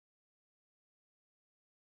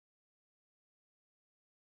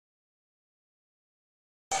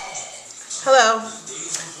Hello.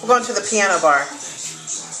 We're going to the piano bar.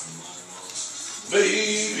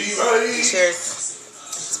 Baby, right. Cheers.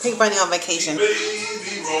 It's Pink Bunny on vacation.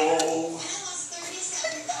 Baby, roll.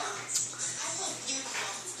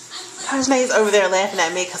 Tajnae's over there laughing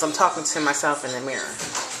at me because I'm talking to myself in the mirror.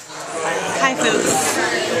 Hi, folks.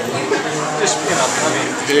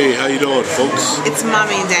 Hey, how you doing, folks? It's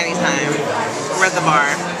mommy and daddy time. We're at the bar,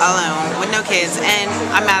 alone, with no kids, and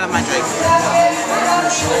I'm out of my drink.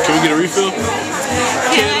 Can we get a refill?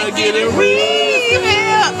 Can I get a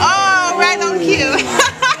refill? Oh, right on cue.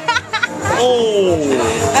 Oh.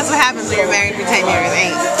 That's what happens when you're married for 10 years,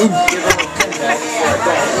 ain't it?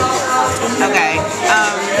 Okay.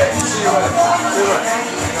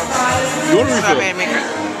 You want a refill? Strawberry maker.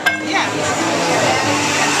 Yeah.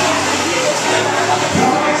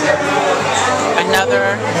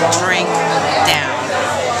 Another drink down.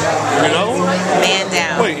 You know? Man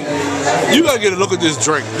down. Wait, you gotta get a look at this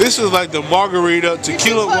drink. This is like the margarita,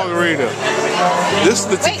 tequila margarita. This is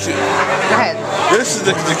the tequila. Go ahead. This is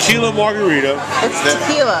the tequila margarita. It's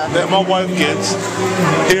tequila that my wife gets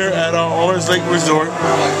here at our Orange Lake Resort.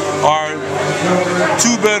 Our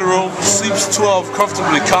 2-bedroom, sleeps 12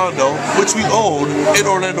 comfortably condo, which we own in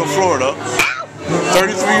Orlando, Florida.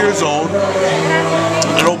 33 years old.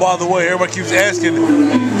 And oh, by the way, everybody keeps asking,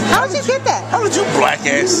 how did you get that? How did you black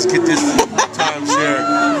asses get this timeshare?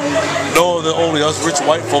 No, that only us rich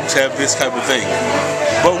white folks have this type of thing.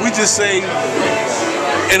 But we just say, we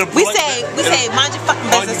say, mind your fucking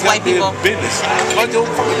business, white people. Business. Mind your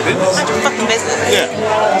fucking business. Mind your fucking business. Yeah.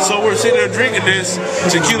 So we're sitting there drinking this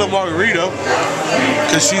tequila margarita,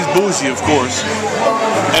 because she's bougie, of course.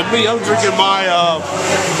 And me, I'm drinking my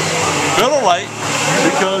Miller Lite,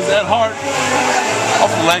 because at heart, I'm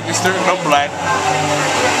from Lancaster and I'm black.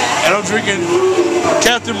 And I'm drinking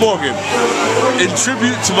Captain Morgan in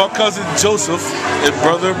tribute to my cousin Joseph and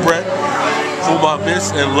brother Brett, whom I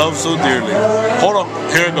miss and love so dearly. Hold on,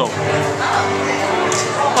 here we go.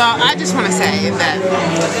 Well, I just want to say that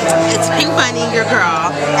it's Pink Bunny, your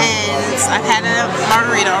girl, and I've had a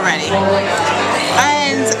margarita already.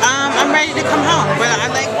 And I'm ready to come home. But I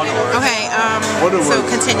like, okay, so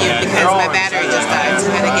continue, because my battery just died. So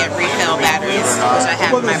I'm going to get refill batteries, which I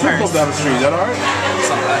have in my purse. Down the street, is that alright?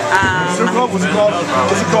 What's it called?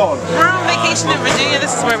 What's it called? We're on vacation in Virginia.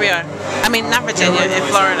 This is where we are. I mean, not Virginia, in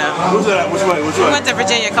Florida. What's that? Which way? Which way? We went to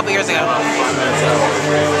Virginia a couple years ago. Go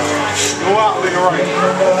out, nigga, right.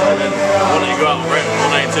 You go out right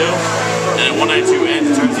 192, and then 192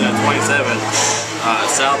 ends, turns into 27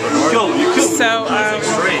 south or north. So,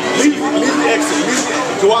 straight. Leave the exit.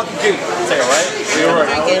 Go out the gate. Take a right. You're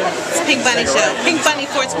right. It's Pink Bunny show.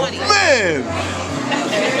 PinkBunE420. Man!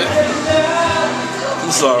 I'm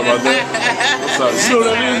sorry about that. I'm sorry. You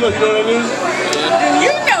know what that is? Look,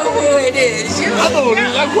 you know what that is? You know who it is. I know what it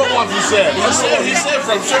is. I grew up watching Sam. He said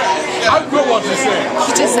from Shaq. I grew up watching Sam.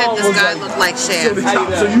 He just said this guy looked like Shaq.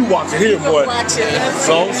 So you watching him, boy. Watching.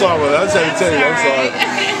 So I'm sorry about that. I just had to tell you. I'm sorry.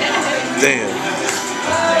 Damn.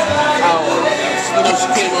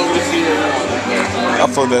 I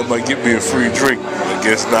thought that might give me a free drink. I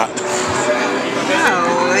guess not.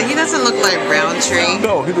 No, he doesn't look like Roundtree.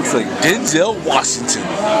 No, he looks like Denzel Washington.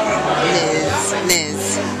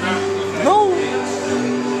 Niz. No.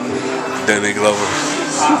 Danny Glover.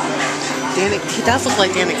 He does look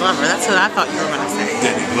like Danny Glover. That's what I thought you were going to say.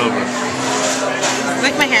 Danny Glover.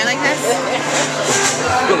 Like my hair like this?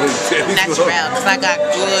 Natural, because I got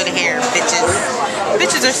good hair, bitches.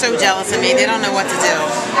 Bitches are so jealous of me. They don't know what to do.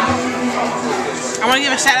 I want to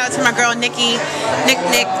give a shout out to my girl Nikki. Nick.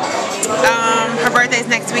 Her birthday's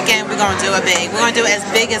next weekend. We're going to do it big. We're going to do it as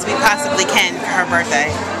big as we possibly can for her birthday.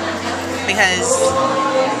 Because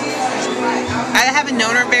I haven't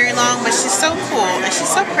known her very long, but she's so cool and she's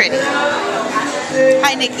so pretty.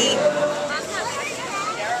 Hi, Nikki.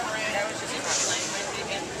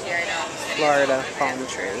 Florida palm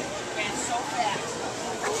tree.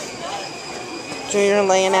 Junior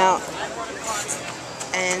laying out.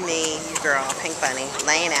 And me, girl, Pink Bunny,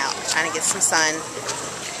 laying out, trying to get some sun.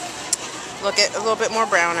 Look at a little bit more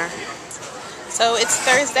browner. So it's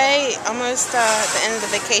Thursday, almost the end of the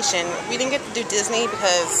vacation. We didn't get to do Disney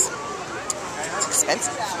because it's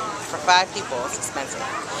expensive. For 5 people, it's expensive.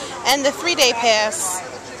 And the 3-day pass,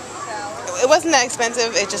 it wasn't that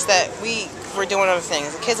expensive. It's just that we were doing other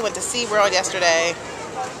things. The kids went to SeaWorld yesterday.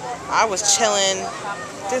 I was chilling.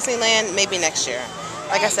 Disneyland, maybe next year.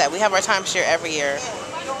 Like I said, we have our timeshare every year.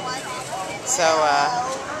 So, I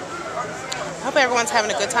hope everyone's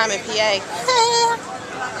having a good time in PA.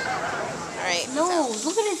 Alright. Nose.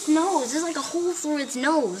 Look at its nose. There's like a hole through its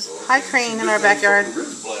nose. Hi, Crane, in our backyard. How about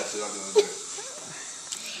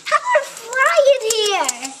I fry it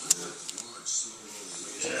here?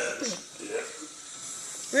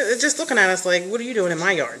 just looking at us like, what are you doing in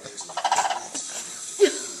my yard?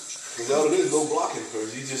 No, there's no blocking her.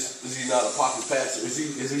 Is he not a pocket passer? Is he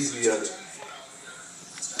the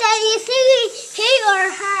Daddy, is he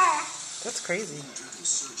or her? That's crazy.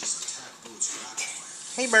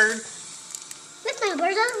 Hey, bird. That's my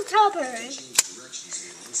bird. That's a tall bird.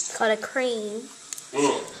 It's called a crane.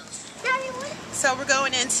 Daddy, what? So we're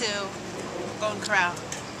going into Golden Corral.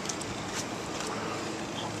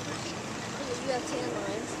 You have tan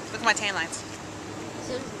lines. Look at my tan lines.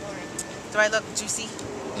 So does Lauren. Do I look juicy?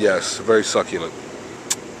 Yes, very succulent.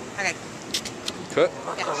 Okay. Cut.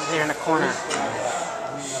 Look over there in the corner.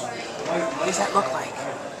 What does that look like?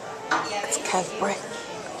 It's Kev Brick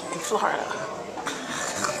in Florida.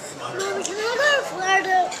 Mommy, can I go to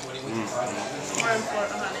Florida? We're in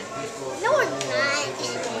Florida, honey. No, we're not.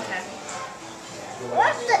 Okay.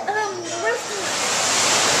 Where's the, Let's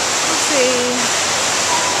see.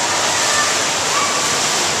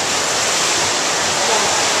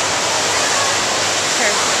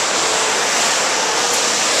 Here.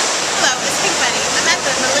 Hello, it's PinkBunE. I'm at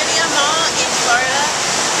the Millennium Mall in Florida,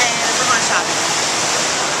 and we're going shopping.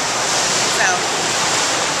 So,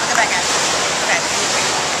 I'll get back at you. Okay.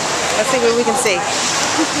 Let's see what we can see.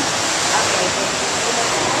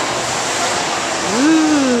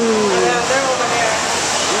 Ooh. They're over there.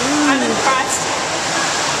 I'm impressed.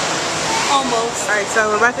 Almost. Alright, so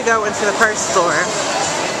we're about to go into the purse store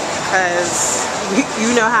because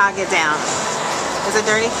you know how I get down. Is it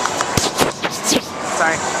dirty?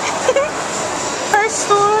 Sorry. Purse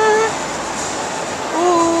store.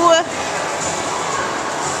 Ooh.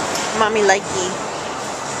 Mommy likey.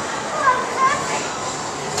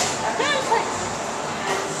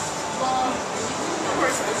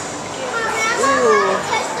 Ooh.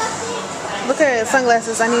 Look at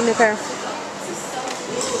sunglasses. I need a new pair.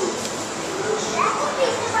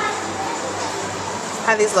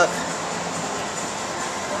 How these look?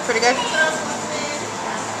 Pretty good?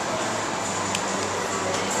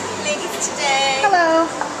 Ladies today. Hello.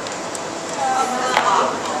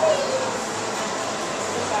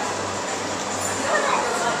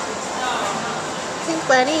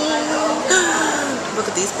 PinkBunE. Look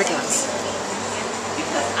at these big ones.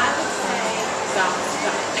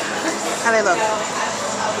 How they look?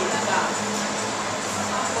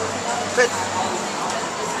 Good.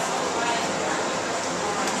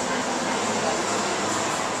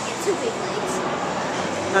 Two big legs.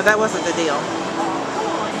 No, that wasn't the deal.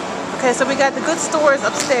 Okay, so we got the good stores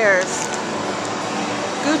upstairs.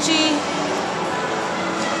 Gucci,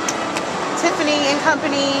 Tiffany and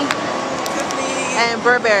Company, and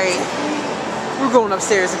Burberry. We're going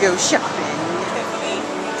upstairs to go shopping.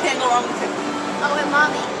 Can't go wrong with Tiffany. Oh, and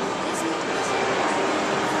Mommy.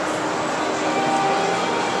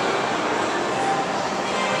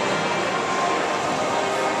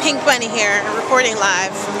 PinkBunE here, reporting live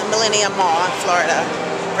from the Millennium Mall in Florida,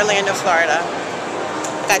 Orlando, Florida.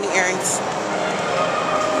 Got new earrings.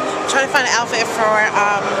 I'm trying to find an outfit for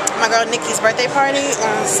my girl Nikki's birthday party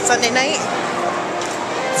on Sunday night.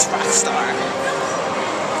 It's Rockstar.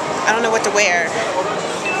 I don't know what to wear.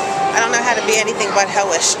 I don't know how to be anything but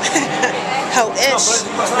ho-ish. Ho-ish.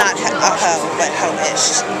 Not a ho, but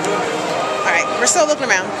ho-ish. Alright, we're still looking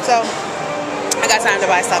around, so I got time to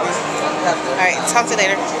buy something. Alright, talk to you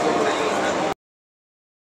later.